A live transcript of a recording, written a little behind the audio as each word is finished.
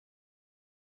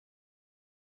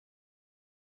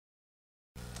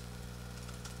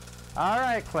All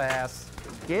right, class,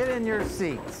 get in your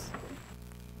seats.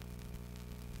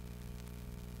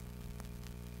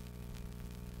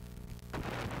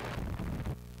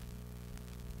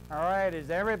 All right, has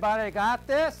everybody got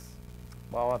this?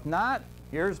 Well, if not,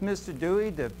 here's Mr.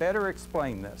 Dewey to better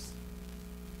explain this.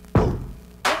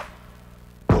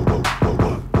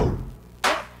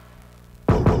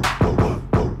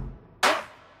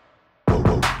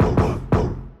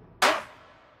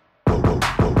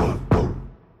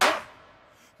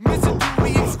 Mr.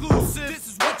 Duey exclusive, this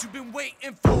is what you've been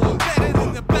waiting for. Better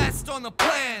than the best on the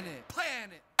planet.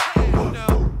 You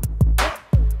know.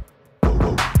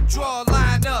 Draw a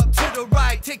line up to the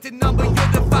right, take the number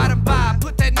you're dividing by.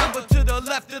 Put that number to the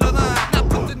left of the line. Now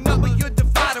put the number you're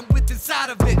dividing with inside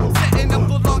of it. Setting up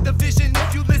a long division,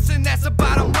 if you listen, that's the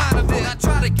bottom line of it. I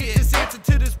try to get this answer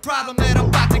to this problem that I'm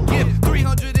about to give.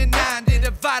 309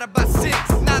 divided by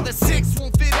 6. Now the 6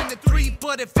 won't fit in the 3,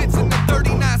 but it fits in the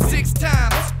 39 6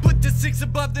 times. Put the 6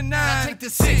 above the 9. Now take the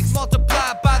 6,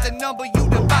 multiply by the number you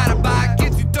divided by.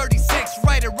 Gives you 36,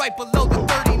 write it right below the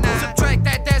 39. Subtract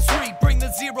that, that's 3, bring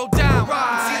the 0 down.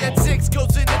 Right. See that 6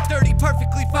 goes into 30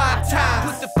 perfectly 5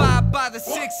 times. Put the 5 by the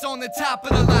 6 on the top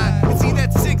of the line. And see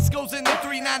that 6 goes into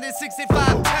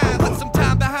 365 times. Put some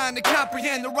time behind to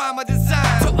comprehend the rhyme of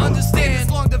design. To understand this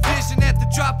long division at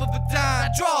the drop of a dime.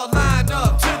 Now draw a line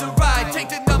up to the right, take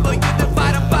the number you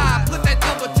divided by. Put that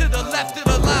number to the left of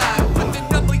the line. Put the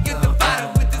number you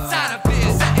divided with inside of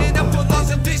it. Setting up a long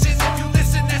division, if you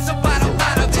listen, that's the bottom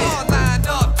line of it. Draw a line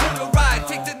up to the right,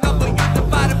 take the number you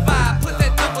divided by. Put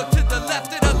that number to the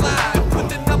left of the line. Put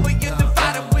the number you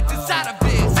divided with inside of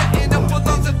it. Setting up a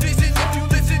long division, if you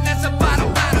listen, that's the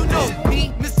bottom line of it. You know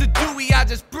me, Mr. Dewey, I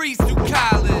just breeze through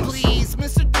college. Please,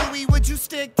 Mr. Dewey, would you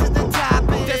stick to the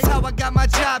topic? That's how I got my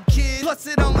job, kid. Plus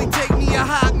it only take me a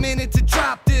hot minute to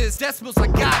drop this. Decimals, I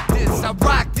got this, I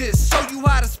rock this. Show you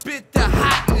how to spit the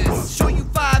hotness. Show you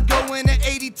 5 going to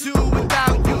 82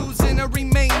 without using a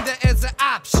remainder as an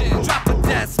option. Drop a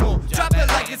decimal, drop it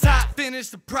like it's hot, finish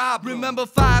the problem. Remember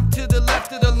 5 to the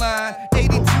left of the line,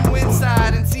 82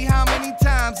 inside, and see how many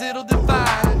times it'll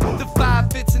divide. The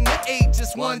 5 fits in the 8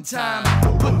 just one time.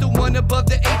 Put the 1 above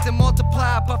the 8 and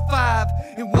multiply by 5.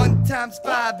 And 1 times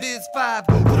 5 is 5.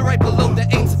 Put it right below the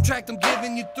 8, subtract, I'm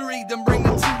giving you 3, then bring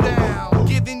the 2 down.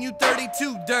 Giving you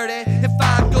 32, dirty. If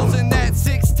 5 goes in that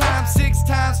 6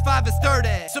 times 5 is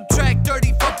 30. Subtract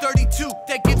 30 from 32,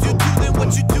 that gives you 2. Then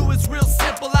what you do is real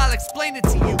simple, I'll explain it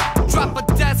to you. Drop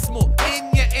a decimal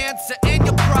in your answer and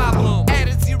your problem. Add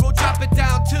a 0, drop it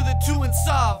down to the 2 and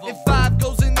solve 'em. If 5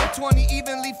 goes into 20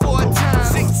 evenly 4 times,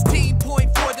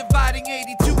 16.4 dividing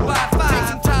 82 by 5. Take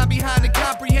some time behind to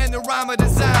comprehend the rhyme of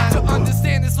design. To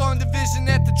understand this long division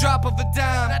at the drop of a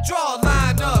dime. Now draw a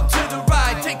line up to the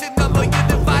right, take the number you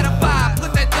divided by.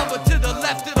 Put that number to the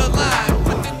left of the line.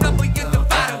 Put the number you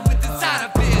divided with inside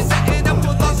of it. Setting up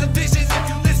a long division, if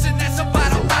you listen, that's the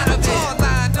bottom line of it. Draw a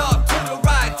line up to the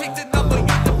right, take the number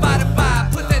you divided by.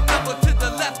 Put that number to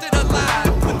the left of the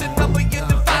line. Put the number you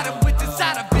divided with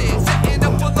inside of it. Setting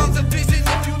up a long division,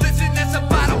 if you listen, that's the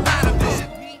bottom line of it.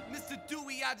 Me, Mr.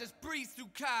 Dewey, I just breeze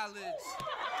through college.